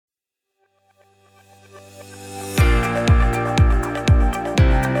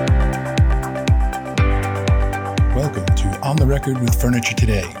Record with Furniture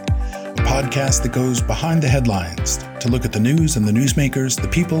Today, a podcast that goes behind the headlines to look at the news and the newsmakers, the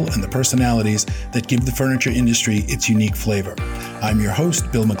people and the personalities that give the furniture industry its unique flavor. I'm your host,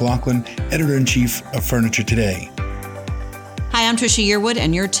 Bill McLaughlin, Editor-in-Chief of Furniture Today. Hi, I'm Tricia Yearwood,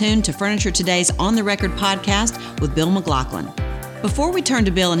 and you're tuned to Furniture Today's On the Record podcast with Bill McLaughlin. Before we turn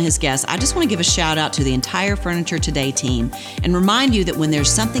to Bill and his guests, I just want to give a shout out to the entire Furniture Today team and remind you that when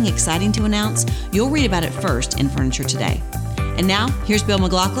there's something exciting to announce, you'll read about it first in Furniture Today. And now, here's Bill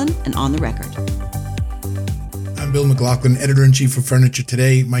McLaughlin and On the Record. I'm Bill McLaughlin, Editor-in-Chief of Furniture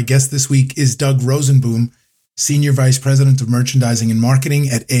Today. My guest this week is Doug Rosenboom, Senior Vice President of Merchandising and Marketing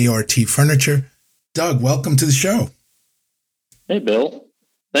at ART Furniture. Doug, welcome to the show. Hey, Bill.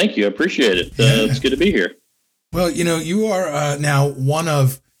 Thank you. I appreciate it. It's good to be here. Well, you know, you are now one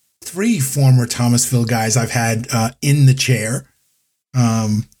of three former Thomasville guys I've had in the chair.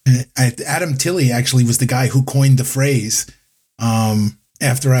 Adam Tilley actually was the guy who coined the phrase.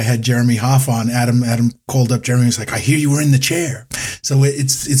 After I had Jeremy Hoff on, Adam called up Jeremy and was like, I hear you were in the chair. So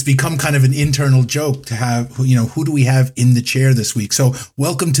it's become kind of an internal joke to have, you know, who do we have in the chair this week? So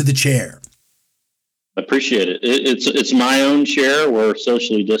welcome to the chair. Appreciate it. It's my own chair. We're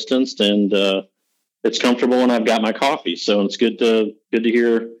socially distanced and it's comfortable and I've got my coffee. So it's good to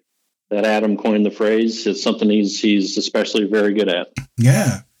hear that Adam coined the phrase. It's something he's especially very good at.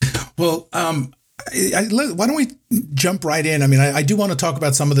 Yeah. Well, why don't we jump right in? I mean, I do want to talk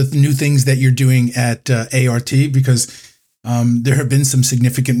about some of the new things that you're doing at ART because there have been some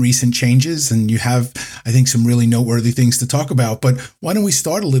significant recent changes and you have, I think, some really noteworthy things to talk about. But why don't we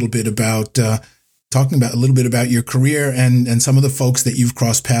start a little bit about talking about a little bit about your career and some of the folks that you've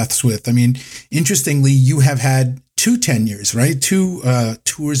crossed paths with. I mean, interestingly, you have had two tenures, right? Two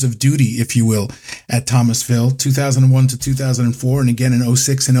tours of duty, if you will, at Thomasville, 2001 to 2004, and again in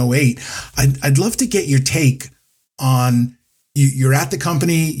 06 and 08. I'd love to get your take on, you're at the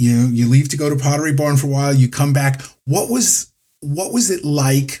company, you leave to go to Pottery Barn for a while, you come back. What was it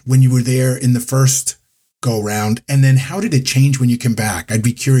like when you were there in the first go round? And then how did it change when you came back? I'd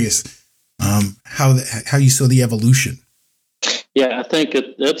be curious how you saw the evolution. Yeah, I think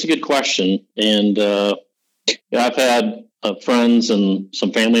that's a good question. And I've had friends and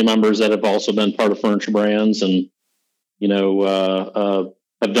some family members that have also been part of Furniture Brands and, you know,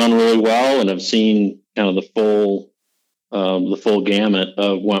 have done really well and have seen kind of the full gamut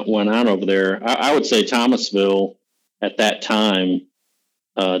of what went on over there. I would say Thomasville at that time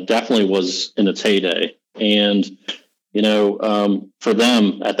definitely was in its heyday. And you know, for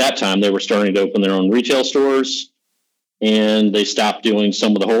them at that time, they were starting to open their own retail stores and they stopped doing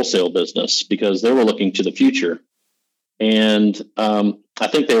some of the wholesale business because they were looking to the future. And I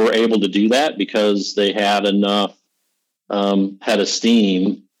think they were able to do that because they had enough head of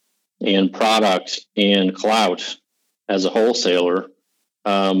steam and product and clout as a wholesaler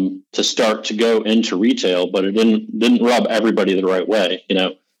to start to go into retail, but it didn't rub everybody the right way, you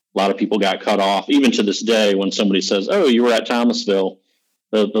know. A lot of people got cut off. Even to this day, when somebody says, "Oh, you were at Thomasville,"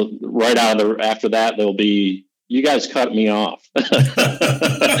 right after that, they'll be, "You guys cut me off." And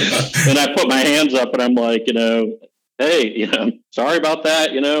I put my hands up, and I'm like, you know, hey, you know, sorry about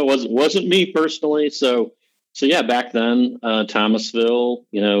that. You know, wasn't me personally. So yeah, back then, Thomasville,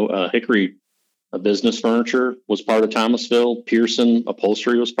 you know, Hickory Business Furniture was part of Thomasville. Pearson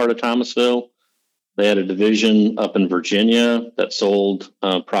Upholstery was part of Thomasville. They had a division up in Virginia that sold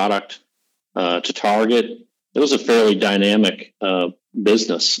product to Target. It was a fairly dynamic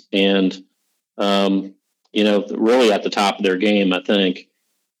business and, you know, really at the top of their game, I think.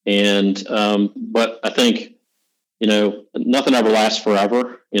 And but I think, you know, nothing ever lasts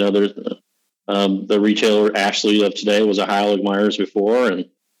forever. You know, there's the retailer Ashley of today was a Heilig Myers before, and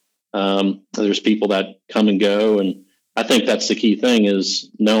there's people that come and go. And I think that's the key thing is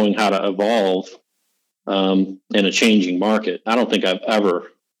knowing how to evolve in a changing market. I don't think I've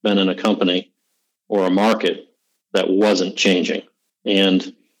ever been in a company or a market that wasn't changing.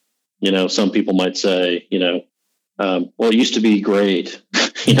 And, you know, some people might say, you know, well, it used to be great.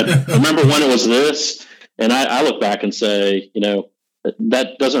 You know, remember when it was this? And I look back and say, you know,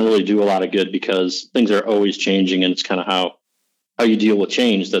 that doesn't really do a lot of good because things are always changing. And it's kind of how you deal with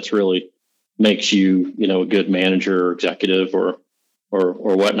change that's really makes you, you know, a good manager or executive or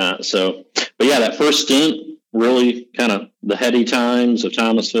whatnot. So, but yeah, that first stint, really kind of the heady times of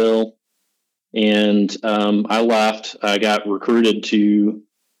Thomasville. And I left. I got recruited to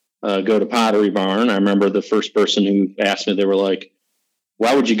go to Pottery Barn. I remember the first person who asked me, they were like,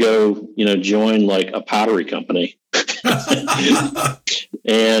 why would you go, you know, join like a pottery company?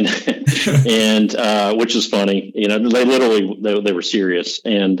 and which is funny, you know, they literally, they were serious.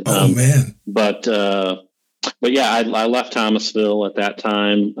 And, oh man. But but yeah, I left Thomasville at that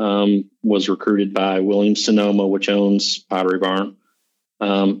time, was recruited by Williams-Sonoma, which owns Pottery Barn.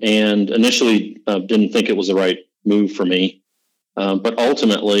 And initially didn't think it was the right move for me. But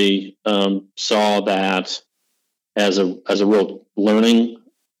ultimately saw that as a real learning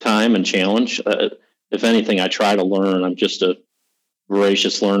time and challenge. If anything, I try to learn. I'm just a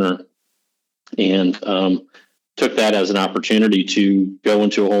voracious learner, and took that as an opportunity to go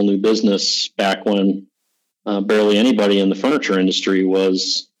into a whole new business back when barely anybody in the furniture industry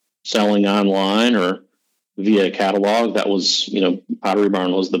was selling online or via a catalog. That was, Pottery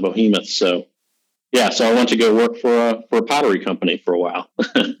Barn was the behemoth. So I went to go work for a pottery company for a while.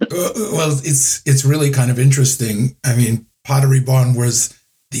 Well, it's really kind of interesting. I mean, Pottery Barn was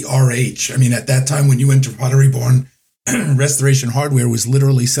the RH. I mean, at that time when you went to Pottery Barn, Restoration Hardware was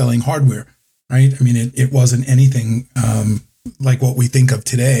literally selling hardware, right? I mean, it wasn't anything like what we think of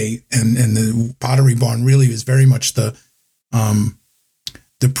today. And the Pottery Barn really is very much the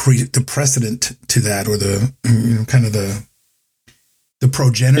precedent to that, or the kind of the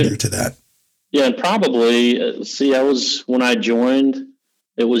progenitor to that. Yeah, and probably when I joined,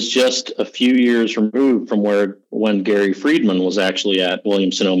 it was just a few years removed from when Gary Friedman was actually at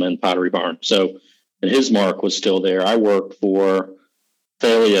Williams-Sonoma and Pottery Barn. So, and his mark was still there. I worked for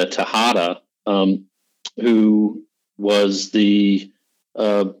Thalia Tejada, who was the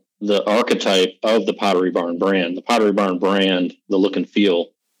archetype of the Pottery Barn brand. The Pottery Barn brand, the look and feel,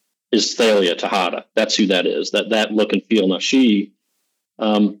 is Thalia Tejada. That's who that is. That look and feel. Now she's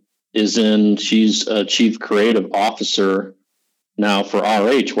a chief creative officer now for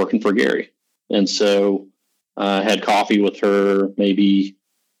RH, working for Gary. And so I had coffee with her maybe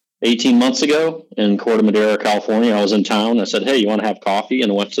 18 months ago in Corte Madera, California. I was in town. I said, "Hey, you want to have coffee?"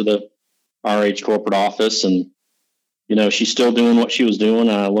 And I went to the RH corporate office, and she's still doing what she was doing.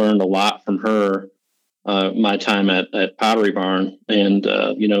 And I learned a lot from her, my time at Pottery Barn. And,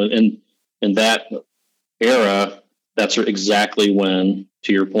 in that era, that's exactly when,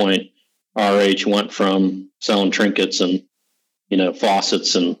 to your point, RH went from selling trinkets and,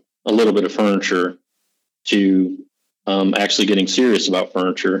 faucets and a little bit of furniture to actually getting serious about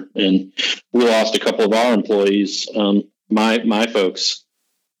furniture. And we lost a couple of our employees, my folks,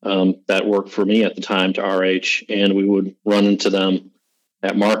 that worked for me at the time, to RH, and we would run into them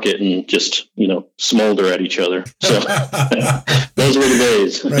at market and just, smolder at each other. So those were the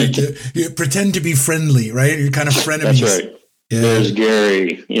days. Right. You pretend to be friendly, right? You're kind of frenemies. That's right. Yeah. There's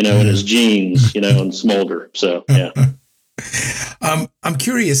Gary, in his jeans, and smolder. So, yeah. I'm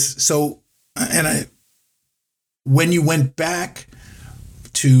curious. So, when you went back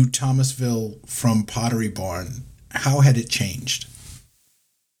to Thomasville from Pottery Barn, how had it changed?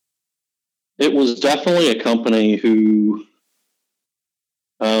 It was definitely a company who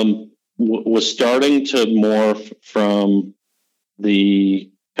was starting to morph from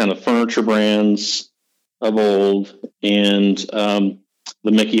the kind of furniture brands of old and the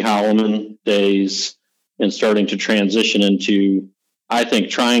Mickey Holloman days, and starting to transition into, I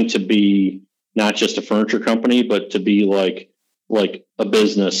think, trying to be not just a furniture company, but to be like a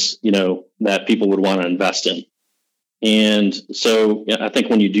business, that people would want to invest in. And so I think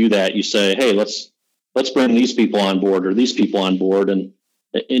when you do that, you say, "Hey, let's bring these people on board, or these people on board." And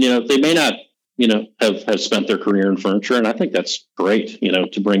they may not, have spent their career in furniture. And I think that's great,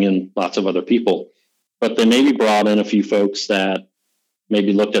 to bring in lots of other people, but they maybe brought in a few folks that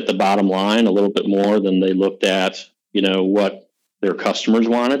maybe looked at the bottom line a little bit more than they looked at, what their customers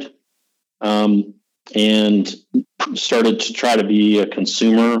wanted. And started to try to be a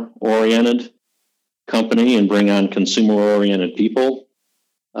consumer-oriented company and bring on consumer-oriented people.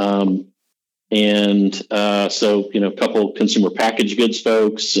 So, a couple consumer packaged goods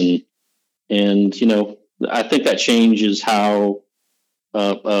folks, and I think that changes how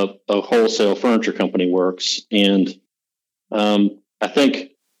a wholesale furniture company works. And I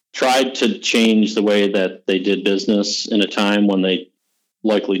think tried to change the way that they did business in a time when they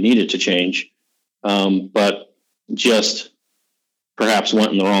likely needed to change, but just perhaps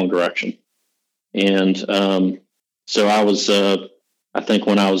went in the wrong direction. And so I was, I think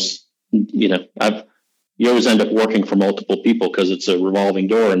when I was, you always end up working for multiple people because it's a revolving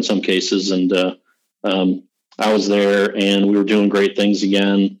door in some cases. And I was there, and we were doing great things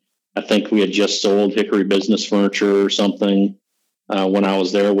again. I think we had just sold Hickory Business Furniture or something when I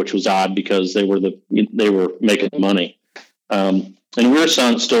was there, which was odd because they were making money. And we were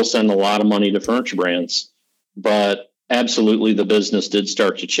still sending a lot of money to furniture brands, but absolutely the business did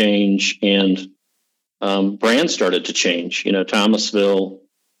start to change, and brands started to change. Thomasville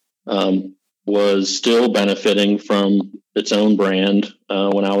was still benefiting from its own brand.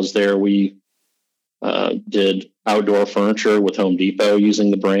 When I was there, we did outdoor furniture with Home Depot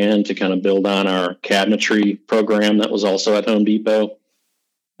using the brand to kind of build on our cabinetry program that was also at Home Depot.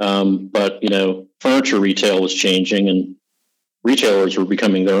 But, furniture retail was changing and retailers were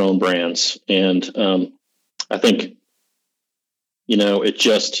becoming their own brands. And I think,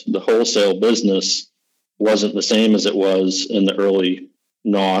 the wholesale business wasn't the same as it was in the early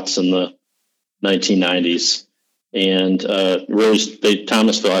noughts and the 1990s. And really,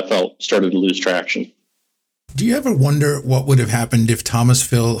 Thomasville, I felt, started to lose traction. Do you ever wonder what would have happened if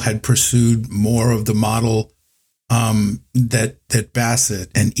Thomasville had pursued more of the model that Bassett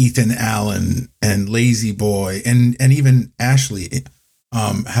and Ethan Allen and Lazy Boy and even Ashley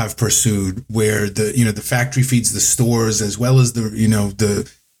have pursued, where the factory feeds the stores as well as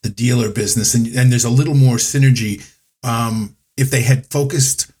the dealer business, and there's a little more synergy. If they had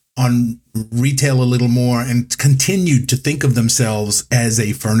focused on retail a little more and continued to think of themselves as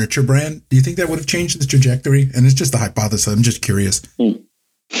a furniture brand, do you think that would have changed the trajectory? And it's just a hypothesis. I'm just curious.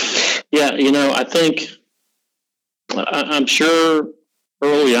 Yeah, I think I'm sure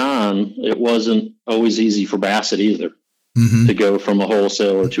early on it wasn't always easy for Bassett either to go from a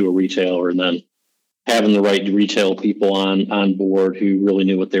wholesaler to a retailer, and then having the right retail people on board who really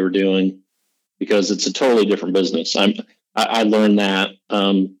knew what they were doing, because it's a totally different business. I learned that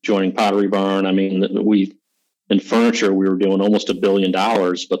joining Pottery Barn. I mean, in furniture, we were doing almost $1 billion,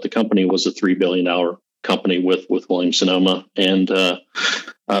 but the company was a $3 billion company with Williams-Sonoma. And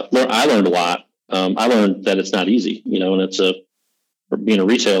I learned a lot. I learned that it's not easy, and being a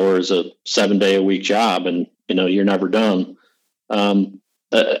retailer is a 7-day-a-week job, and, you're never done.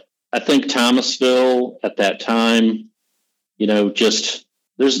 I think Thomasville at that time, just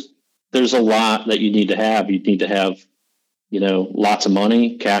there's a lot that you need to have. You need to have, lots of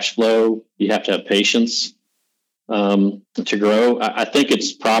money, cash flow. You have to have patience to grow. I think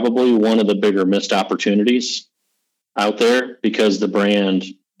it's probably one of the bigger missed opportunities out there, because the brand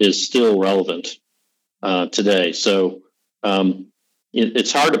is still relevant today. So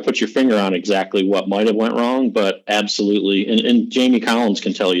it's hard to put your finger on exactly what might have went wrong, but absolutely. And Jamie Collins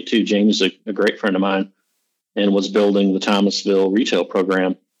can tell you too. Jamie's a great friend of mine and was building the Thomasville retail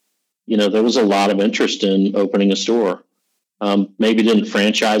program. There was a lot of interest in opening a store. Maybe didn't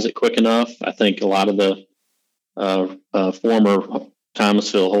franchise it quick enough. I think a lot of the former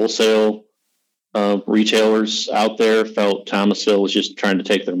Thomasville wholesale retailers out there felt Thomasville was just trying to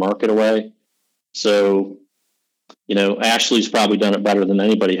take their market away. So, Ashley's probably done it better than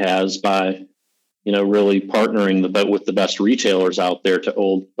anybody has by, really partnering with the best retailers out there to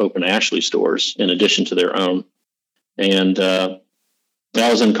open Ashley stores in addition to their own. And I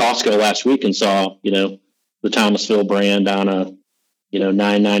was in Costco last week and saw, the Thomasville brand on a,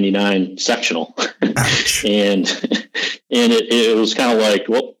 $9.99 sectional. and it was kind of like,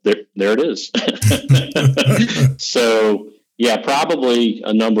 well, there it is. So yeah, probably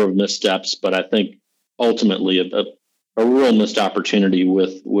a number of missteps, but I think ultimately a real missed opportunity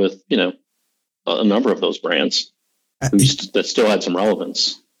with a number of those brands that still had some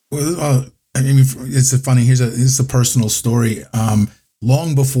relevance. Well, it's funny. Here's a personal story.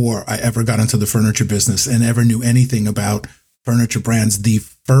 Long before I ever got into the furniture business and ever knew anything about furniture brands, the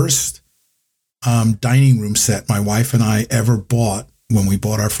first dining room set my wife and I ever bought when we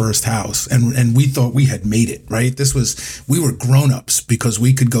bought our first house, and we thought we had made it, right? We were grown-ups because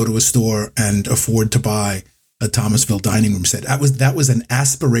we could go to a store and afford to buy a Thomasville dining room set. That was an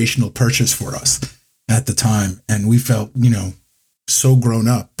aspirational purchase for us at the time, and we felt, so grown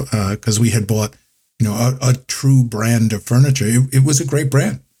up because we had bought, a true brand of furniture. It was a great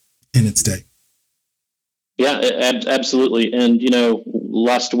brand in its day. Yeah, absolutely. And,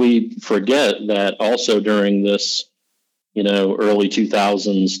 lest we forget that also during this, early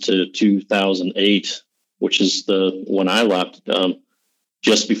 2000s to 2008, which is when I left,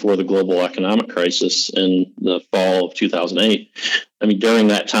 just before the global economic crisis in the fall of 2008. I mean, during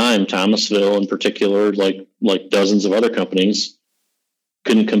that time, Thomasville in particular, like dozens of other companies,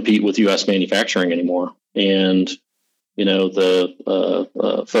 couldn't compete with U.S. manufacturing anymore. And,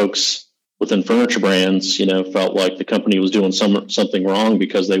 the folks within furniture brands, felt like the company was doing something wrong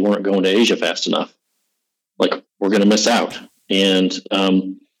because they weren't going to Asia fast enough. Like, we're going to miss out. And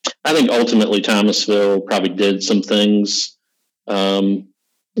I think ultimately Thomasville probably did some things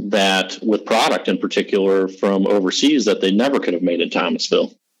that with product in particular from overseas that they never could have made in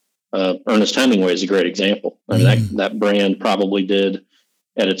Thomasville. Ernest Hemingway is a great example. I mean, that brand probably did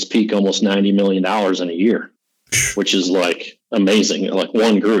at its peak almost $90 million in a year, which is like amazing, like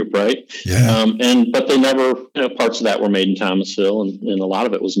one group, right? Yeah. But they never, parts of that were made in Thomasville, and a lot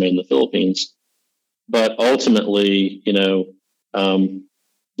of it was made in the Philippines. But ultimately,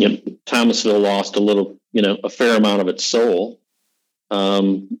 Thomasville lost a fair amount of its soul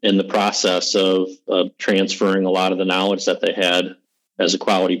in the process of transferring a lot of the knowledge that they had as a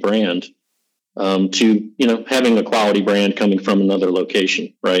quality brand to having a quality brand coming from another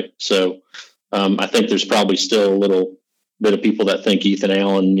location, right? So I think there's probably still a little bit of people that think Ethan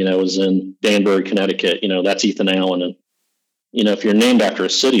Allen, is in Danbury, Connecticut. That's Ethan Allen, and if you're named after a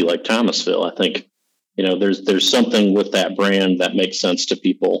city like Thomasville, I think there's something with that brand that makes sense to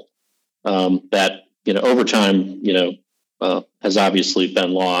people that over time has obviously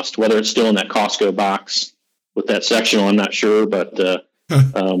been lost. Whether it's still in that Costco box with that sectional, I'm not sure, but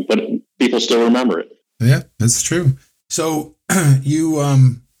people still remember it. Yeah, that's true. So you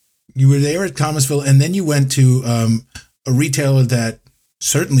were there at Thomasville, and then you went to a retailer that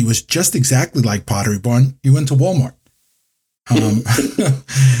certainly was just exactly like Pottery Barn. You went to Walmart.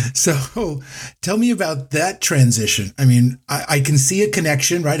 So tell me about that transition. I mean, I can see a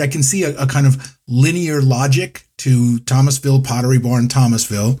connection, right? I can see a kind of linear logic to Thomasville, Pottery Barn,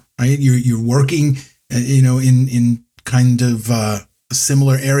 Thomasville, right? You're working, in kind of a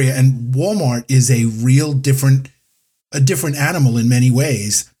similar area, and Walmart is a real different animal in many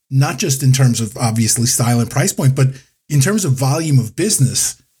ways, not just in terms of obviously style and price point, but in terms of volume of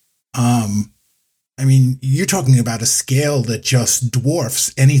business. I mean, you're talking about a scale that just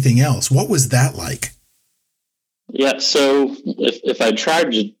dwarfs anything else. What was that like? Yeah, so if I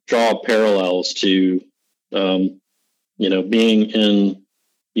tried to draw parallels to, being in,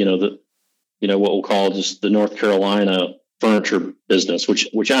 what we'll call just the North Carolina furniture business,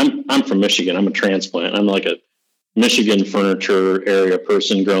 which I'm from Michigan. I'm a transplant. I'm like a Michigan furniture area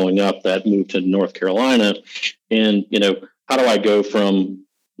person growing up that moved to North Carolina, and how do I go from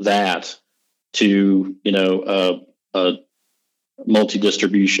that to a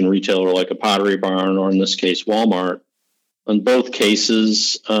multi-distribution retailer like a Pottery Barn, or in this case Walmart? In both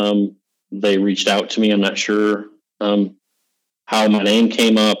cases, they reached out to me. I'm not sure how my name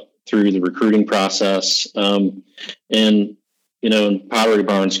came up through the recruiting process, and in Pottery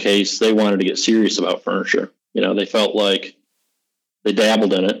Barn's case, they wanted to get serious about furniture. They felt like they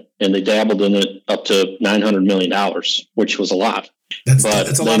dabbled in it, and they dabbled in it up to $900 million, which was a lot. That's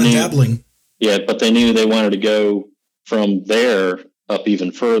a lot of dabbling. Yeah, but they knew they wanted to go from there up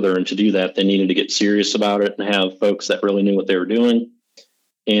even further. And to do that, they needed to get serious about it and have folks that really knew what they were doing.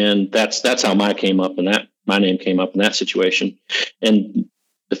 And that's how my name came up in that situation. And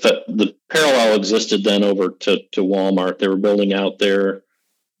the parallel existed then over to Walmart. They were building out their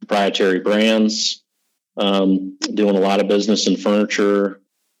proprietary brands, doing a lot of business in furniture,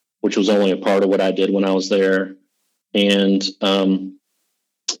 which was only a part of what I did when I was there. And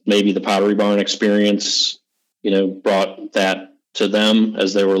maybe the Pottery Barn experience, brought that to them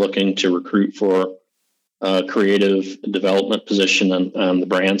as they were looking to recruit for a creative development position on the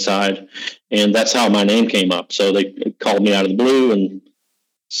brand side. And that's how my name came up. So they called me out of the blue and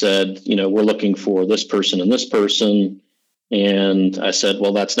said, we're looking for this person and this person. And I said,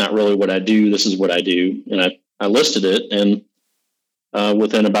 well, that's not really what I do. This is what I do. And I listed it. And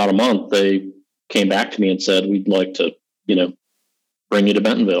within about a month, they came back to me and said, we'd like to, bring you to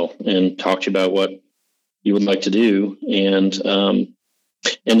Bentonville and talk to you about what you would like to do. And I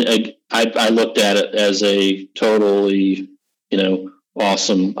looked at it as a totally,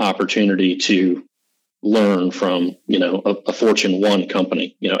 awesome opportunity to learn from, a Fortune 1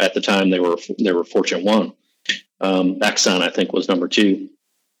 company. At the time they were Fortune 1. Exxon, I think, was number 2.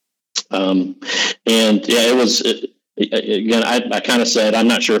 And yeah, again, I kind of said, I'm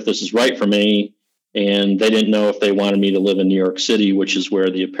not sure if this is right for me. And they didn't know if they wanted me to live in New York City, which is where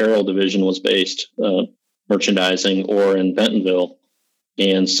the apparel division was based, merchandising, or in Bentonville.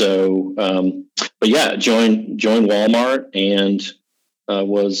 And so, but yeah, joined Walmart and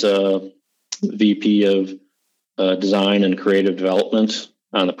was VP of design and creative development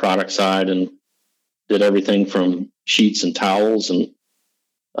on the product side, and did everything from sheets and towels and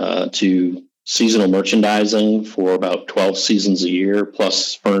to seasonal merchandising for about 12 seasons a year,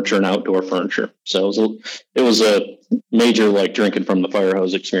 plus furniture and outdoor furniture. So it was a major, like, drinking from the fire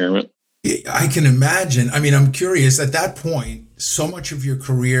hose experiment. I can imagine. I mean, I'm curious, at that point, so much of your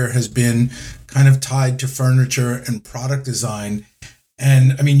career has been kind of tied to furniture and product design.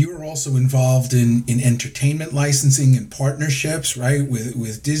 And I mean, you were also involved in entertainment licensing and partnerships, right?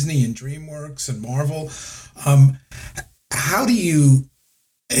 With Disney and DreamWorks and Marvel. How do you,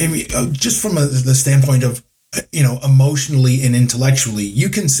 I mean, just from the standpoint of, emotionally and intellectually, you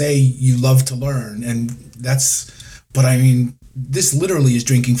can say you love to learn, but I mean, this literally is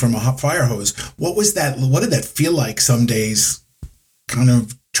drinking from a hot fire hose. What was that? What did that feel like some days, kind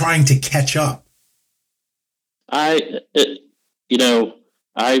of trying to catch up?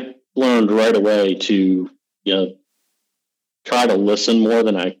 I learned right away to, try to listen more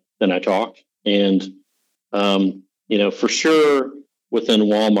than I talk. And, for sure within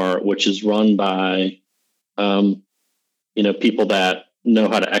Walmart, which is run by, people that know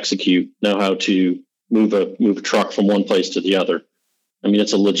how to execute, know how to move a truck from one place to the other. I mean,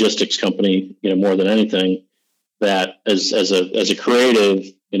 it's a logistics company, more than anything. That as a creative,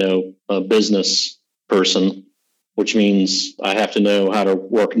 a business person, which means I have to know how to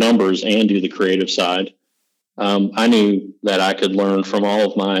work numbers and do the creative side. I knew that I could learn from all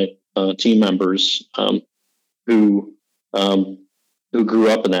of my team members who grew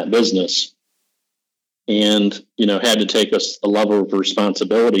up in that business, and had to take a level of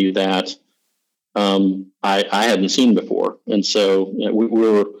responsibility that I hadn't seen before. And so we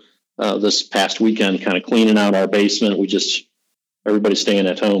were this past weekend kind of cleaning out our basement. Everybody's staying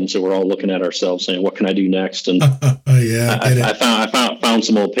at home, so we're all looking at ourselves saying, "What can I do next?" And I found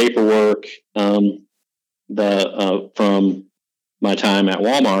some old paperwork from my time at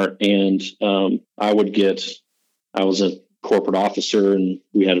Walmart, and I was a corporate officer, and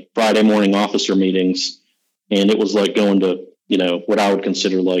we had Friday morning officer meetings, and it was like going to what I would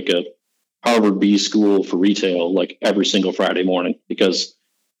consider like a Harvard B school for retail, like every single Friday morning, because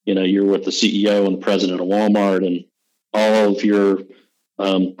you're with the CEO and the president of Walmart, and all of your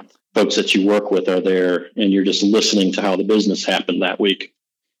folks that you work with are there, and you're just listening to how the business happened that week.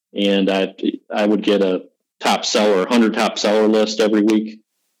 And I would get a 100 top seller list every week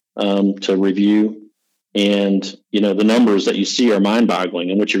to review. And, the numbers that you see are mind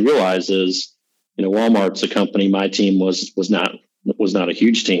boggling. And what you realize is, Walmart's a company. My team was not a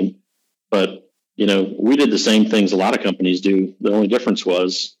huge team, but, we did the same things a lot of companies do. The only difference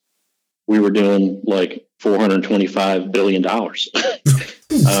was we were doing like $425 billion.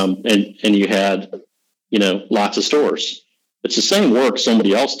 And you had, lots of stores. It's the same work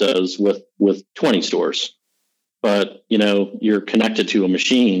somebody else does with 20 stores, but, you're connected to a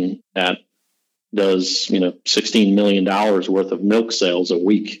machine that does, $16 million worth of milk sales a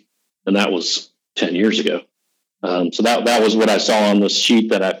week. And that was 10 years ago. So that was what I saw on the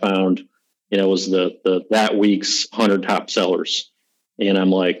sheet that I found, was that week's 100 top sellers. And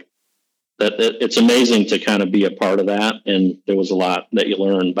I'm like, that it's amazing to kind of be a part of that. And there was a lot that you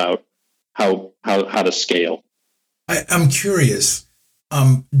learn about how to scale. I'm curious,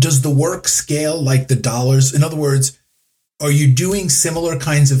 does the work scale like the dollars? In other words, are you doing similar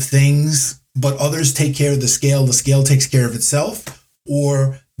kinds of things, but others take care of the scale takes care of itself?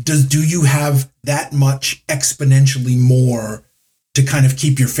 Or do you have that much exponentially more to kind of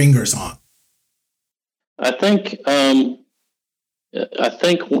keep your fingers on? I think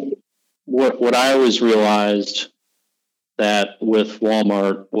what I always realized that with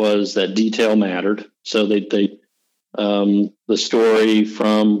Walmart was that detail mattered. So the story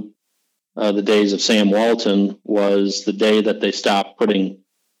from the days of Sam Walton was the day that they stopped putting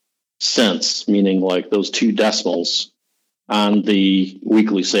cents, meaning like those 2 decimals, on the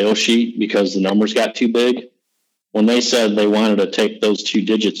weekly sales sheet because the numbers got too big. When they said they wanted to take those 2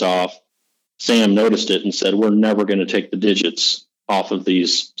 digits off, Sam noticed it and said, "We're never going to take the digits off of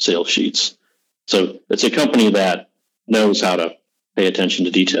these sales sheets." So it's a company that knows how to pay attention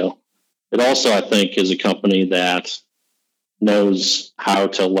to detail. It also, I think, is a company that knows how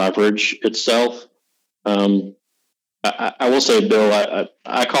to leverage itself. I will say, Bill,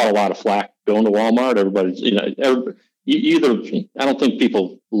 I call a lot of flack going to Walmart. Everybody's, I don't think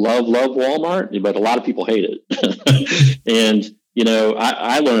people love Walmart, but a lot of people hate it. And,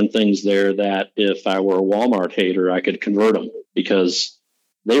 I learned things there that if I were a Walmart hater, I could convert them because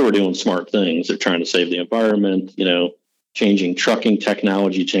they were doing smart things. They're trying to save the environment, changing trucking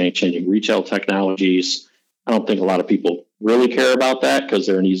technology, changing retail technologies. I don't think a lot of people really care about that because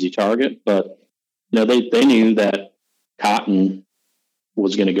they're an easy target, but they knew that cotton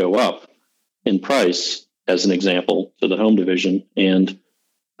was going to go up in price, as an example, to the home division. And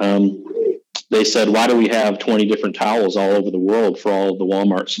they said, why do we have 20 different towels all over the world for all of the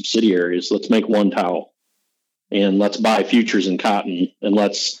Walmart subsidiaries? Let's make one towel and let's buy futures in cotton and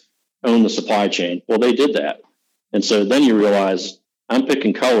let's own the supply chain. Well, they did that. And so then you realize I'm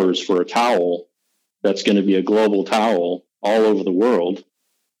picking colors for a towel that's going to be a global towel all over the world,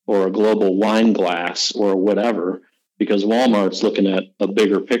 or a global wine glass or whatever, because Walmart's looking at a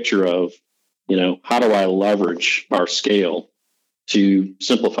bigger picture of, how do I leverage our scale to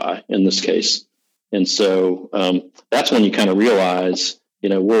simplify in this case? And so that's when you kind of realize,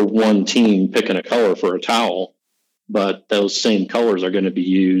 we're one team picking a color for a towel, but those same colors are going to be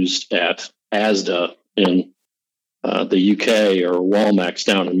used at Asda in the UK or Walmex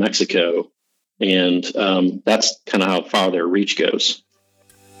down in Mexico. And that's kind of how far their reach goes.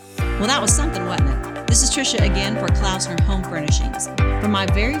 Well, that was something, wasn't it? This is Trisha again for Klausner Home Furnishings. From my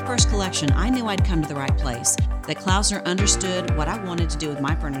very first collection, I knew I'd come to the right place, that Klausner understood what I wanted to do with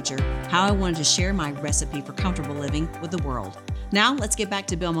my furniture, how I wanted to share my recipe for comfortable living with the world. Now, let's get back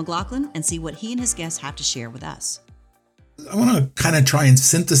to Bill McLaughlin and see what he and his guests have to share with us. I want to kind of try and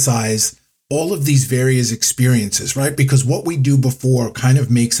synthesize all of these various experiences, right? Because what we do before kind of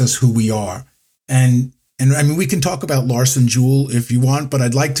makes us who we are. And I mean, we can talk about Larson Jewell if you want, but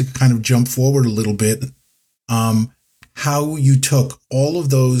I'd like to kind of jump forward a little bit. How you took all of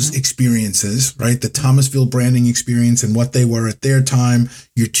those experiences, right? The Thomasville branding experience and what they were at their time,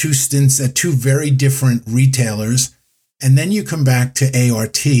 your 2 stints at 2 very different retailers, and then you come back to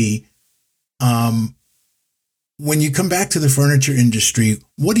ART. When you come back to the furniture industry,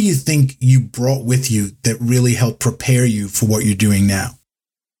 what do you think you brought with you that really helped prepare you for what you're doing now?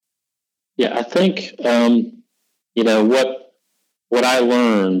 Yeah, I think, what I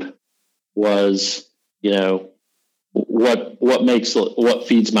learned was, what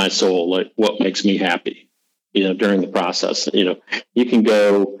feeds my soul, like what makes me happy, during the process. You can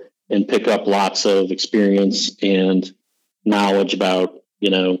go and pick up lots of experience and knowledge about,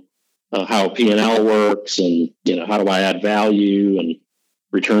 how P&L works and, how do I add value and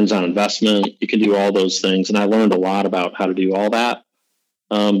returns on investment. You can do all those things. And I learned a lot about how to do all that.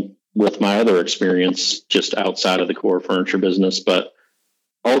 With my other experience just outside of the core furniture business. But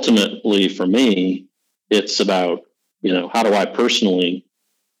ultimately for me, it's about, how do I personally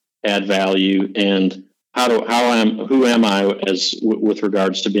add value and who am I with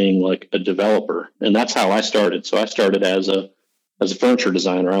regards to being like a developer? And that's how I started. So I started as a furniture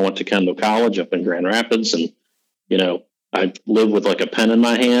designer. I went to Kendall College up in Grand Rapids and, I lived with like a pen in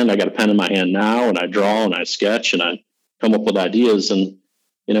my hand. I got a pen in my hand now and I draw and I sketch and I come up with ideas. And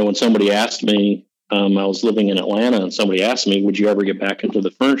when somebody asked me, I was living in Atlanta and somebody asked me, would you ever get back into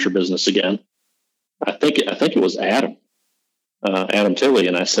the furniture business again? I think it was Adam Tilley.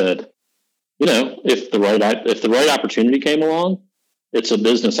 And I said, if the right opportunity came along, it's a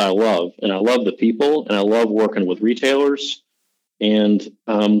business I love and I love the people and I love working with retailers. And,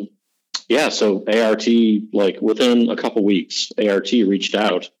 so ART, like within a couple weeks, ART reached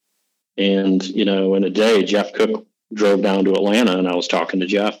out and, in a day, Jeff Cook drove down to Atlanta and I was talking to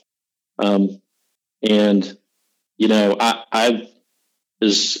Jeff. I've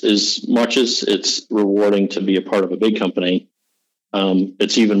as much as it's rewarding to be a part of a big company,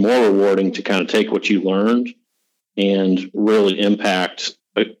 it's even more rewarding to kind of take what you learned and really impact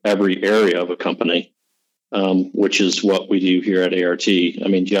every area of a company, which is what we do here at ART. I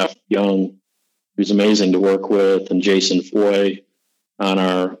mean, Jeff Young, who's amazing to work with, and Jason Foy on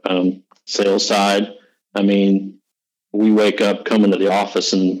our sales side. I mean, we wake up, come into the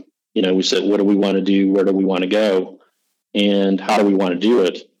office and, we say, what do we want to do? Where do we want to go? And how do we want to do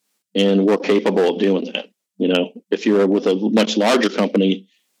it? And we're capable of doing that. If you're with a much larger company,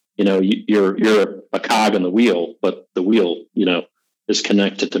 you're a cog in the wheel, but the wheel, is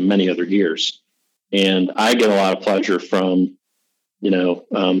connected to many other gears. And I get a lot of pleasure from,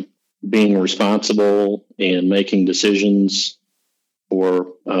 being responsible and making decisions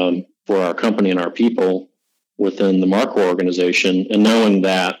for our company and our people within the Marcor organization, and knowing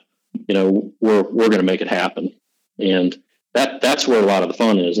that, we're going to make it happen. And that's where a lot of the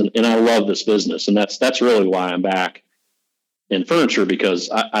fun is. And I love this business. And that's really why I'm back in furniture, because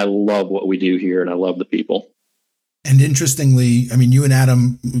I love what we do here and I love the people. And interestingly, I mean, you and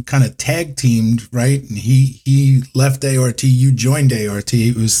Adam kind of tag teamed, right? And he left ART, you joined ART.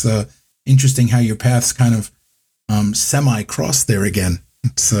 It was interesting how your paths kind of semi-crossed there again.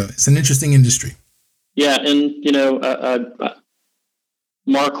 It's an interesting industry. Yeah, and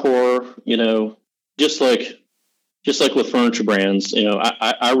Marcor, just like with furniture brands,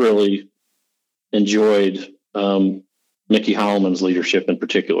 I really enjoyed Mickey Holloman's leadership in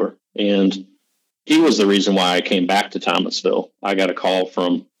particular, and he was the reason why I came back to Thomasville. I got a call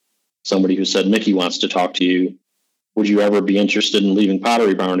from somebody who said, Mickey wants to talk to you. Would you ever be interested in leaving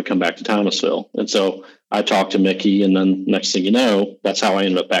Pottery Barn to come back to Thomasville? And so I talked to Mickey, and then next thing you know, that's how I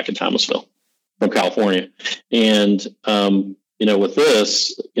ended up back in Thomasville from California. And, with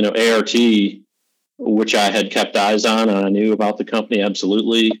this, ART, which I had kept eyes on, and I knew about the company,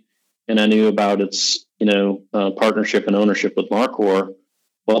 absolutely. And I knew about its, partnership and ownership with Marcor.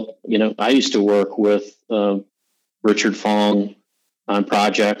 Well, I used to work with Richard Fong on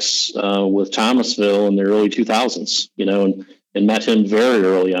projects with Thomasville in the early 2000s, and met him very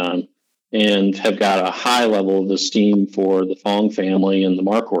early on, and have got a high level of esteem for the Fong family and the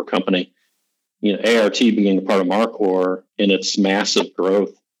Marcor company. ART being a part of Marcor in its massive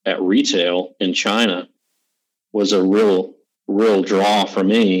growth at retail in China was a real draw for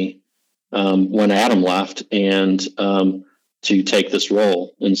me when Adam left and to take this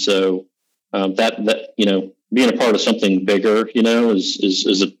role. And so that being a part of something bigger,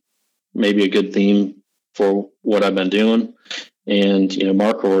 is maybe a good theme for what I've been doing. And,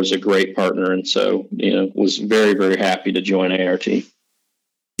 Marcor is a great partner. And so, was very, very happy to join ART.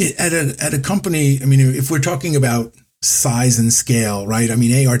 At a company, I mean, if we're talking about size and scale, right? I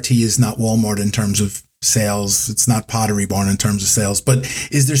mean, ART is not Walmart in terms of sales. It's not Pottery Barn in terms of sales. But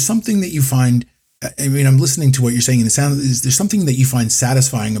is there something that you find, I mean, I'm listening to what you're saying, and is there something that you find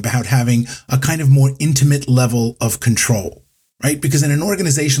satisfying about having a kind of more intimate level of control, right? Because in an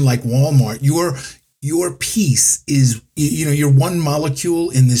organization like Walmart, your piece is, you're one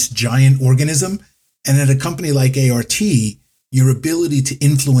molecule in this giant organism. And at a company like ART, your ability to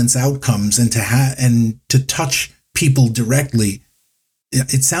influence outcomes and to touch people directly,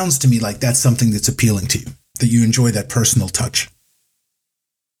 it sounds to me like that's something that's appealing to you, that you enjoy that personal touch.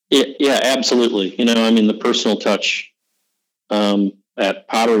 Yeah, absolutely. The personal touch at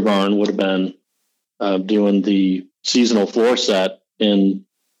Pottery Barn would have been doing the seasonal floor set in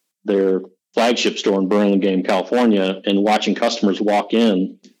their flagship store in Burlingame, California, and watching customers walk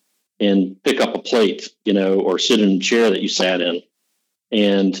in and pick up a plate, or sit in a chair that you sat in.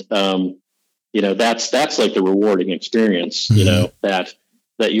 And, that's like the rewarding experience,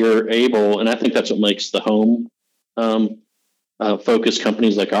 that you're able, and I think that's what makes the home focused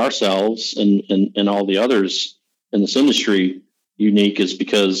companies like ourselves and all the others in this industry unique, is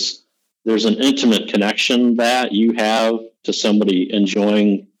because there's an intimate connection that you have to somebody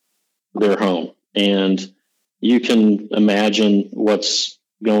enjoying their home. And you can imagine what's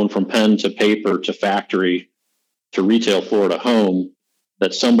going from pen to paper to factory to retail floor to home,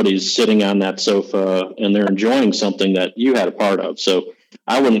 that somebody's sitting on that sofa and they're enjoying something that you had a part of. So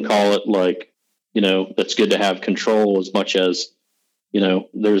I wouldn't call it like, that's good to have control as much as,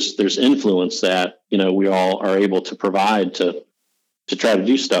 there's influence that, we all are able to provide to try to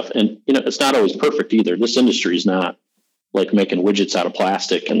do stuff. And, it's not always perfect either. This industry is not like making widgets out of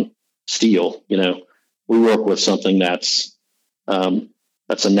plastic and steel. We work with something that's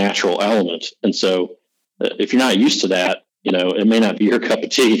a natural element. And so if you're not used to that, it may not be your cup of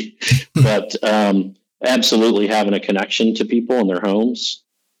tea, but absolutely having a connection to people in their homes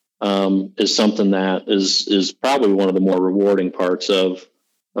is something that is probably one of the more rewarding parts of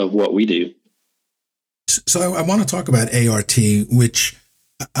what we do. So I want to talk about ART, which,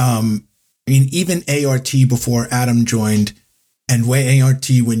 even ART before Adam joined and ART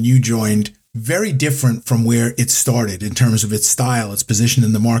when you joined, very different from where it started in terms of its style, its position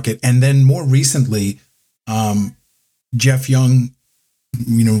in the market. And then more recently, Jeff Young,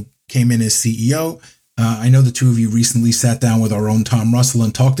 came in as CEO. I know the two of you recently sat down with our own Tom Russell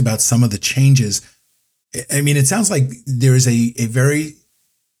and talked about some of the changes. I mean, it sounds like there is a very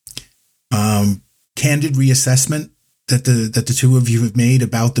candid reassessment that the two of you have made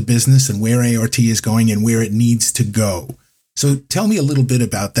about the business and where ART is going and where it needs to go. So tell me a little bit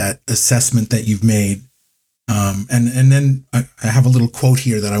about that assessment that you've made. And then I have a little quote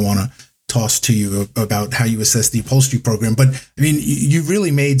here that I want to toss to you about how you assess the upholstery program. But I mean, you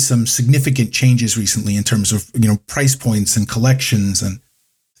really made some significant changes recently in terms of, price points and collections and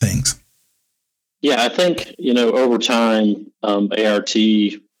things. Yeah, I think, over time, ART,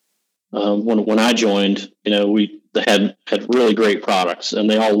 when I joined, we had really great products and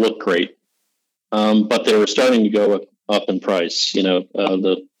they all looked great. But they were starting to go up in price.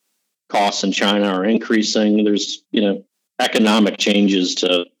 The costs in China are increasing. There's, economic changes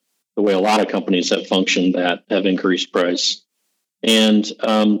to the way a lot of companies have functioned that have increased price. And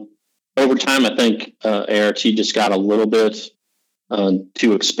over time, I think ART just got a little bit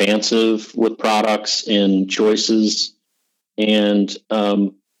too expansive with products and choices, and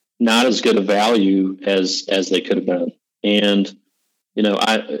not as good a value as they could have been. And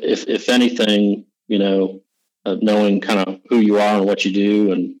if anything, knowing kind of who you are and what you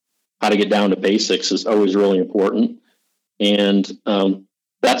do and how to get down to basics is always really important. And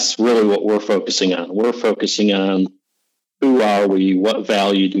that's really what we're focusing on. We're focusing on who are we, what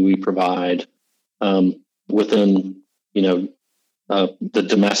value do we provide within, the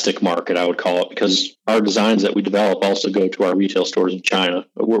domestic market, I would call it, because our designs that we develop also go to our retail stores in China.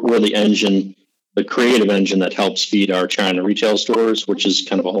 We're the engine, the creative engine that helps feed our China retail stores, which is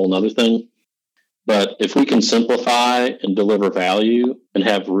kind of a whole nother thing. But if we can simplify and deliver value and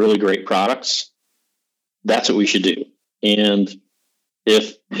have really great products, that's what we should do. And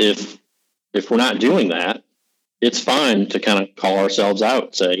if we're not doing that, it's fine to kind of call ourselves out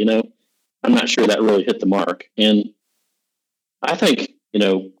and say, I'm not sure that really hit the mark. And I think,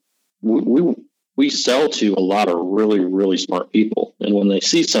 we we sell to a lot of really, really smart people. And when they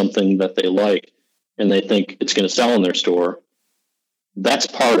see something that they like and they think it's going to sell in their store, that's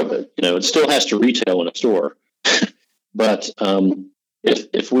part of it. It still has to retail in a store. But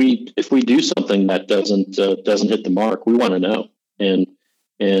if we do something that doesn't hit the mark, we want to know and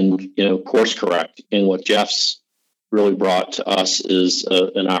course correct. And what Jeff's really brought to us is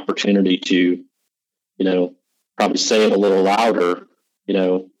an opportunity to probably say it a little louder.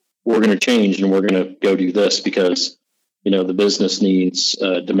 We're going to change and we're going to go do this because the business needs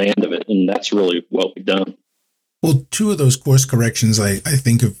demand of it, and that's really what we've done. Well, two of those course corrections I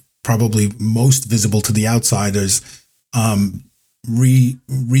think of probably most visible to the outsiders.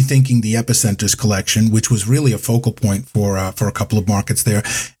 Rethinking the Epicenters collection, which was really a focal point for a couple of markets there,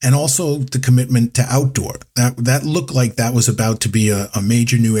 and also the commitment to outdoor. That looked like that was about to be a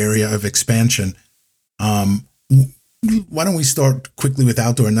major new area of expansion. Why don't we start quickly with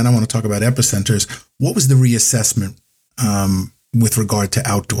outdoor, and then I want to talk about Epicenters. What was the reassessment with regard to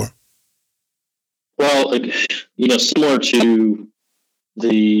outdoor? Well, similar to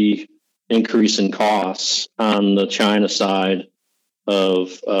the increase in costs on the China side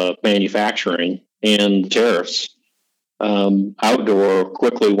of manufacturing and tariffs, outdoor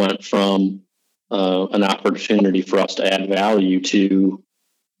quickly went from an opportunity for us to add value to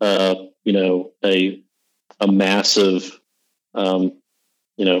a massive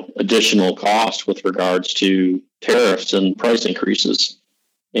additional cost with regards to tariffs and price increases.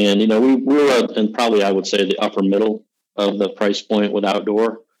 And we were in probably, I would say, the upper middle of the price point with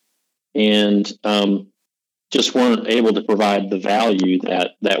outdoor, and just weren't able to provide the value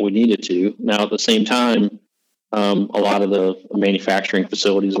that we needed to. Now, at the same time, a lot of the manufacturing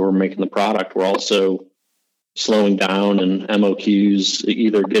facilities where we're making the product were also slowing down, and MOQs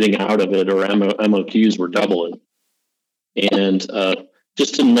either getting out of it or MOQs were doubling. And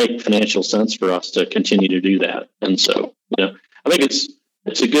just didn't make financial sense for us to continue to do that. And so, I think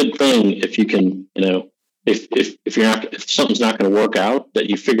it's a good thing if you can, if something's not going to work out, that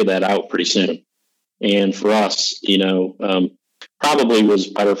you figure that out pretty soon. And for us, probably was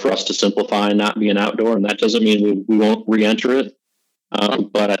better for us to simplify and not be an outdoor. And that doesn't mean we won't re-enter it.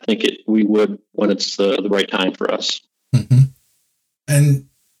 But I think we would when it's the right time for us. Mm-hmm. And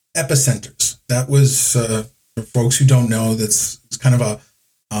Epicenters, that was, for folks who don't know, it's kind of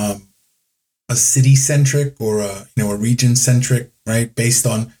a city-centric or a region-centric, right? Based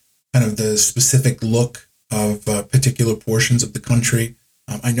on kind of the specific look of particular portions of the country.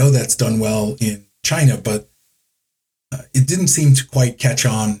 I know that's done well in China, but it didn't seem to quite catch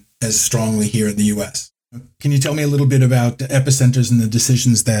on as strongly here in the U.S. Can you tell me a little bit about Epicenters and the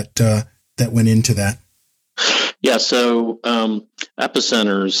decisions that went into that? Yeah, so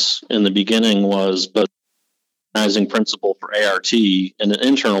Epicenters in the beginning was but organizing principle for ART and an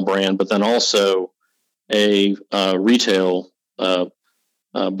internal brand, but then also a retail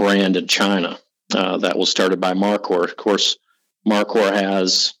brand in China that was started by Marcor. Of course, Marcor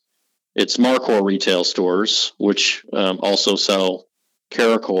has its Marcor retail stores, which also sell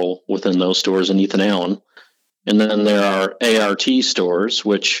Caracol within those stores and Ethan Allen. And then there are ART stores,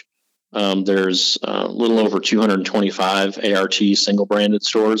 which there's a little over 225 ART single branded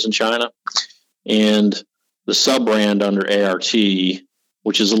stores in China. And the sub-brand under ART,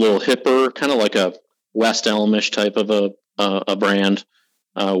 which is a little hipper, kind of like a West Elmish type of a brand,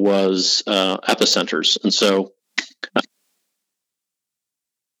 was Epicenters. And so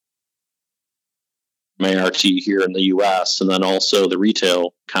ART here in the U.S., and then also the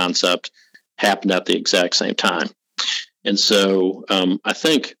retail concept happened at the exact same time. And so I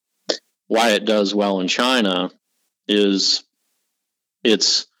think why it does well in China is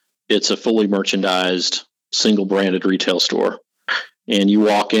it's a fully merchandised, single branded retail store. And you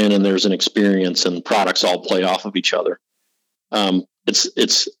walk in and there's an experience and products all play off of each other.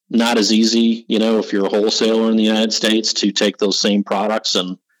 It's not as easy, if you're a wholesaler in the United States, to take those same products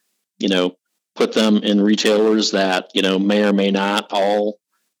and, put them in retailers that, may or may not all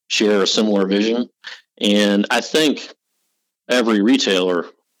share a similar vision. And I think every retailer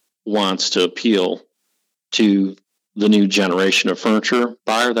wants to appeal to the new generation of furniture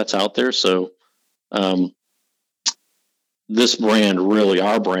buyer that's out there. So this brand, really,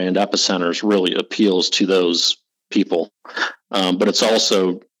 our brand, Epicenters, really appeals to those people. But it's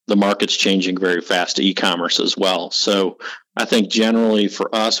also, the market's changing very fast to e-commerce as well. So I think generally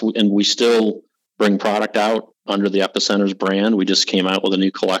for us, and we still bring product out under the Epicenters brand. We just came out with a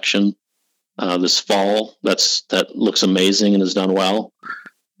new collection this fall that looks amazing and has done well.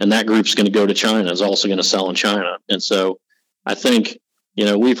 And that group's going to go to China, is also going to sell in China. And so I think,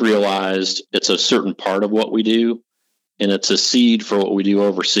 we've realized it's a certain part of what we do, and it's a seed for what we do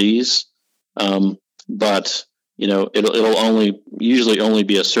overseas. But it'll usually only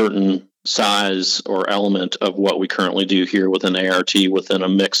be a certain size or element of what we currently do here within ART within a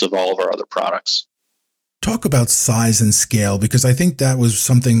mix of all of our other products. Talk about size and scale, because I think that was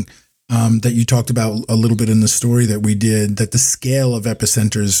something that you talked about a little bit in the story that we did, that the scale of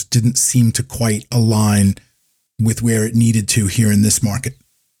epicenters didn't seem to quite align with where it needed to here in this market.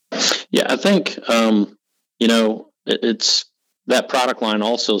 Yeah, I think, it's that product line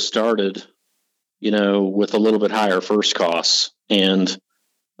also started, with a little bit higher first costs and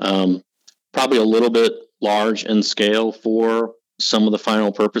probably a little bit large in scale for some of the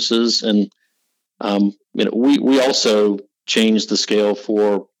final purposes. And, we also changed the scale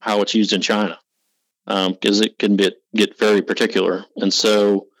for how it's used in China because it can get very particular. And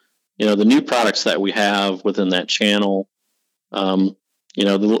so, the new products that we have within that channel, a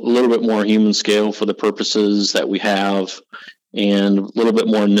little bit more human scale for the purposes that we have, and a little bit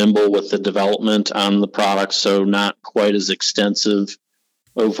more nimble with the development on the products, so not quite as extensive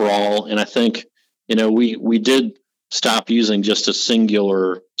overall. And I think, we did stop using just a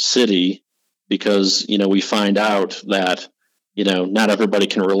singular city because, we find out that, not everybody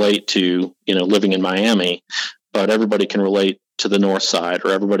can relate to, living in Miami, but everybody can relate to the North Side,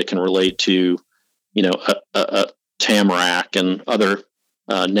 or everybody can relate to, a Tamarack and other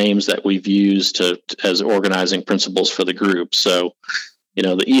names that we've used as organizing principles for the group. So,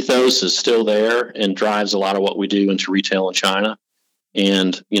 the ethos is still there and drives a lot of what we do into retail in China.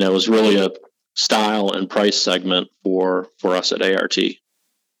 And, is really a style and price segment for us at ART.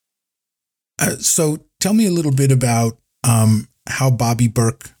 So tell me a little bit about how Bobby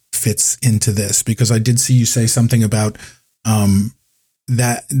Berk fits into this, because I did see you say something about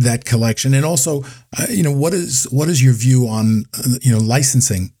that collection, and also, what is your view on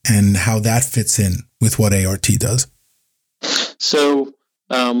licensing and how that fits in with what ART does? So,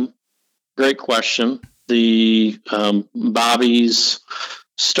 great question. The Bobby's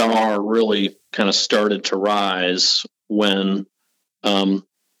star really kind of started to rise when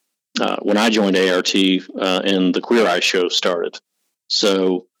I joined ART and the Queer Eye show started.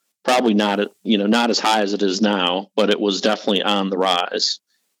 So probably not as high as it is now, but it was definitely on the rise.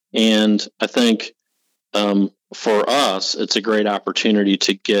 And I think for us, it's a great opportunity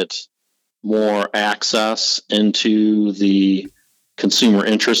to get more access into the consumer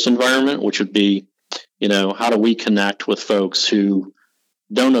interest environment, which would be, how do we connect with folks who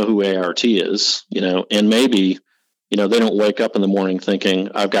don't know who ART is, and maybe, they don't wake up in the morning thinking,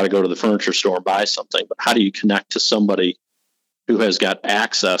 I've got to go to the furniture store and buy something, but how do you connect to somebody who has got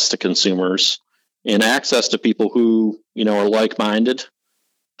access to consumers and access to people who, are like-minded,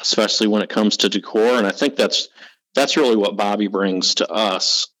 especially when it comes to decor. And I think that's really what Bobby brings to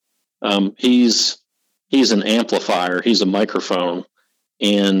us. He's an amplifier, he's a microphone,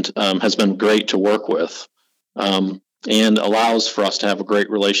 and has been great to work with, and allows for us to have a great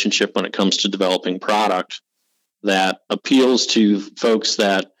relationship when it comes to developing product that appeals to folks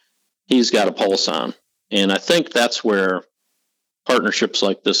that he's got a pulse on. And I think that's where partnerships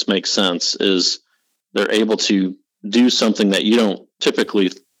like this make sense, is they're able to do something that you don't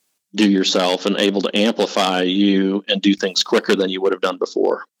typically do yourself and able to amplify you and do things quicker than you would have done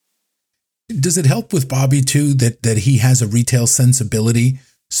before. Does it help with Bobby too that he has a retail sensibility?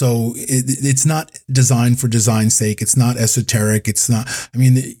 So it's not designed for design's sake. It's not esoteric. It's not,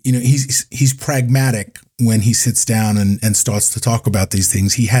 he's pragmatic when he sits down and starts to talk about these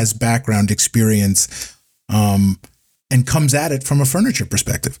things. He has background experience, and comes at it from a furniture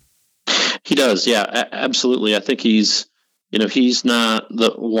perspective. He does. Yeah, absolutely. I think he's not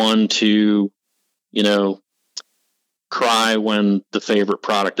the one to, cry when the favorite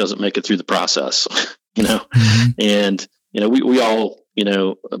product doesn't make it through the process, mm-hmm. And, we all,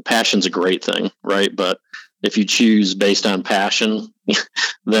 passion's a great thing, right? But if you choose based on passion,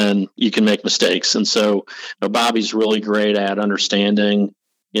 then you can make mistakes. And so Bobby's really great at understanding,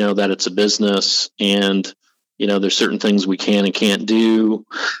 that it's a business and, there's certain things we can and can't do.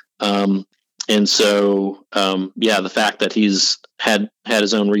 And so, the fact that he's had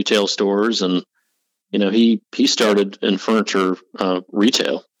his own retail stores and, he started in furniture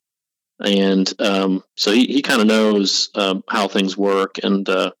retail. And so he kind of knows how things work, and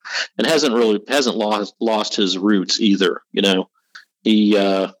hasn't lost his roots either.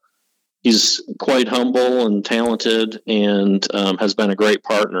 He's quite humble and talented, and has been a great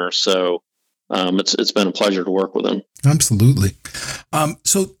partner. So it's been a pleasure to work with him. Absolutely.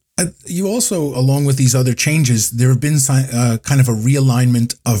 So you also, along with these other changes, there have been kind of a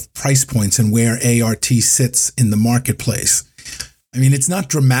realignment of price points and where ART sits in the marketplace. I mean, it's not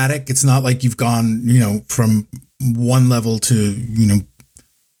dramatic. It's not like you've gone, from one level to,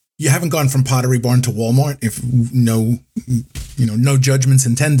 you haven't gone from Pottery Barn to Walmart. If no judgments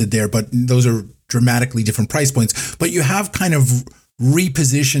intended there, but those are dramatically different price points. But you have kind of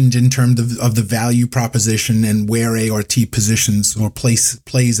repositioned in terms of the value proposition and where ART positions or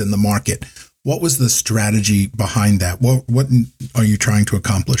plays in the market. What was the strategy behind that? What are you trying to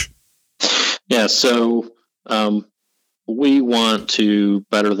accomplish? Yeah, so we want to,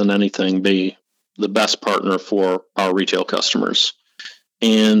 better than anything, be the best partner for our retail customers.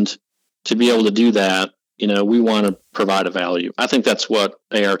 And to be able to do that, we want to provide a value. I think that's what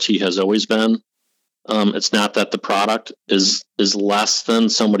ART has always been. It's not that the product is less than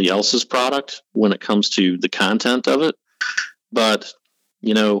somebody else's product when it comes to the content of it. But,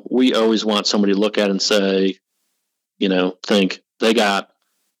 we always want somebody to look at and say, think they got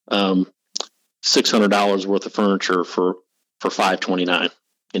 $600 worth of furniture for $529,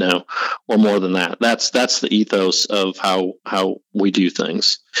 or more than that. That's the ethos of how we do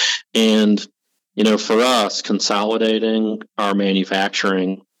things. And, for us, consolidating our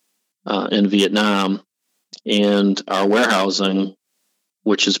manufacturing in Vietnam and our warehousing,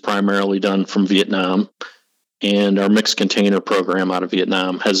 which is primarily done from Vietnam, and our mixed container program out of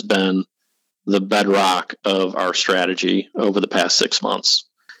Vietnam has been the bedrock of our strategy over the past 6 months.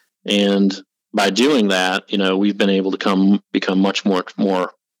 And by doing that, we've been able to become much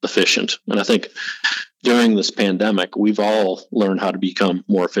more efficient. And I think during this pandemic, we've all learned how to become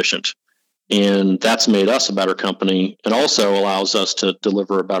more efficient. And that's made us a better company and also allows us to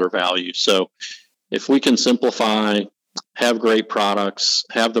deliver a better value. So if we can simplify, have great products,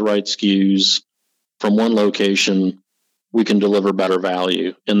 have the right SKUs from one location, we can deliver better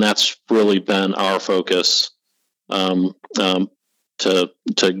value. And that's really been our focus to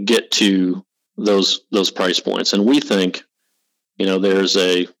get to those price points. And we think, there's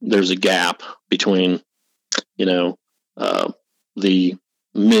a gap between, the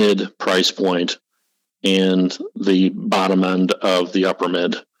mid price point and the bottom end of the upper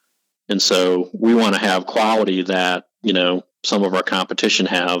mid. And so we want to have quality that, some of our competition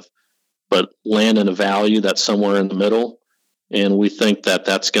have, but land in a value that's somewhere in the middle. And we think that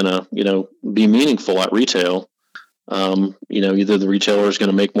that's going to, be meaningful at retail. Either the retailer is going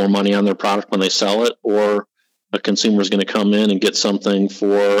to make more money on their product when they sell it, or a consumer is going to come in and get something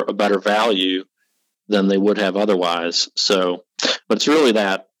for a better value than they would have otherwise. So, but it's really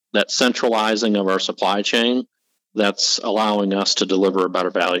that centralizing of our supply chain that's allowing us to deliver a better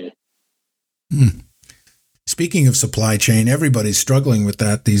value. Speaking of supply chain, everybody's struggling with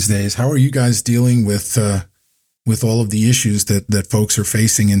that these days. How are you guys dealing with all of the issues that folks are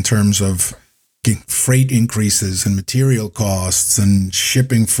facing in terms of freight increases and material costs and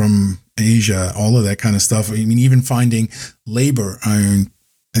shipping from Asia, all of that kind of stuff? I mean, even finding labor.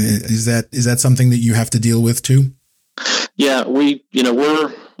 Is that something that you have to deal with too? Yeah,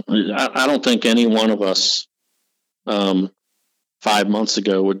 I don't think any one of us 5 months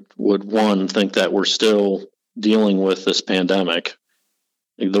ago would one, think that we're still dealing with this pandemic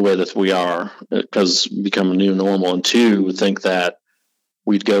the way that we are, because it's become a new normal, and two, think that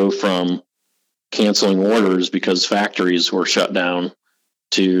we'd go from canceling orders because factories were shut down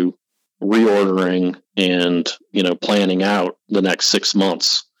to reordering and, planning out the next 6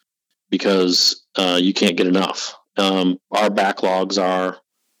 months because you can't get enough. Our backlogs are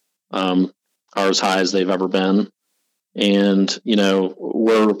as high as they've ever been. And,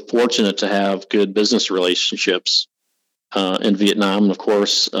 we're fortunate to have good business relationships in Vietnam and, of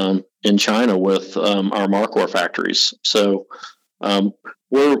course, in China with our Markor factories. So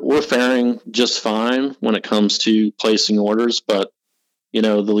we're faring just fine when it comes to placing orders, but,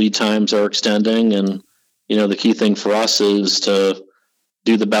 the lead times are extending. And, the key thing for us is to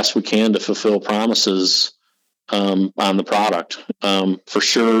do the best we can to fulfill promises on the product. For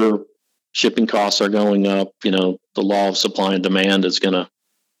sure, shipping costs are going up. The law of supply and demand is going to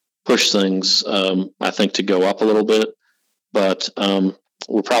push things, I think, to go up a little bit. But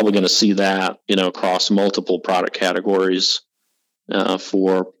we're probably going to see that, across multiple product categories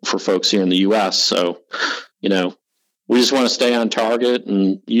for folks here in the U.S. So, we just want to stay on target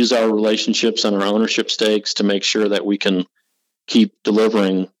and use our relationships and our ownership stakes to make sure that we can keep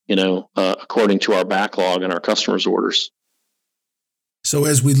delivering, according to our backlog and our customers' orders. So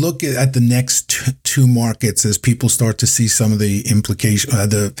as we look at the next two markets, as people start to see some of the implications,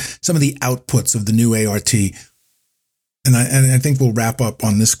 some of the outputs of the new ART, and I think we'll wrap up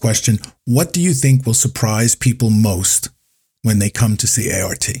on this question. What do you think will surprise people most when they come to see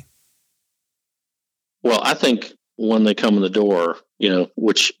ART? Well, I think when they come in the door,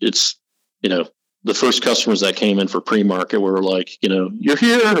 which it's, the first customers that came in for pre-market were like, you're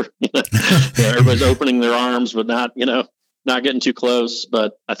here. Everybody's opening their arms, but not, not getting too close,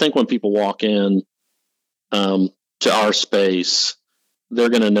 but I think when people walk in to our space, they're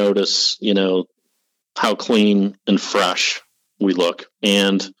going to notice, how clean and fresh we look.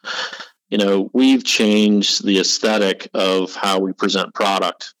 And, we've changed the aesthetic of how we present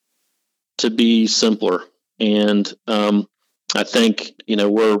product to be simpler. And I think,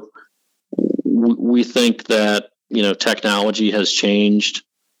 we think that, technology has changed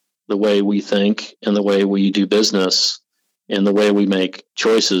the way we think and the way we do business and the way we make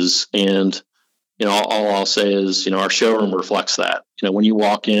choices. And, all I'll say is, our showroom reflects that. When you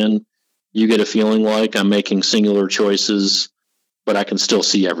walk in, you get a feeling like I'm making singular choices, but I can still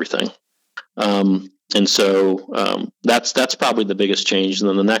see everything. And so that's probably the biggest change. And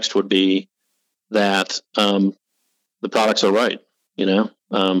then the next would be that the products are right,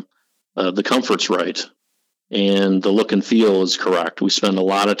 the comfort's right, and the look and feel is correct. We spend a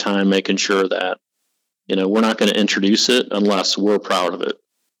lot of time making sure that, we're not going to introduce it unless we're proud of it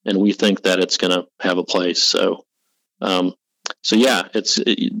and we think that it's going to have a place. So, yeah,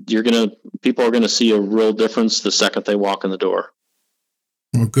 people are going to see a real difference the second they walk in the door.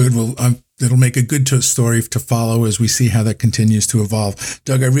 Well, good. Well, it'll make a good story to follow as we see how that continues to evolve.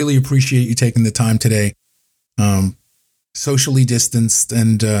 Doug, I really appreciate you taking the time today, socially distanced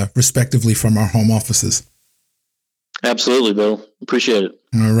and respectively from our home offices. Absolutely, Bill. Appreciate it.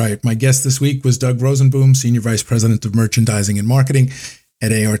 All right. My guest this week was Doug Rosenboom, Senior Vice President of Merchandising and Marketing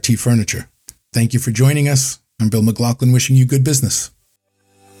at ART Furniture. Thank you for joining us. I'm Bill McLaughlin, wishing you good business.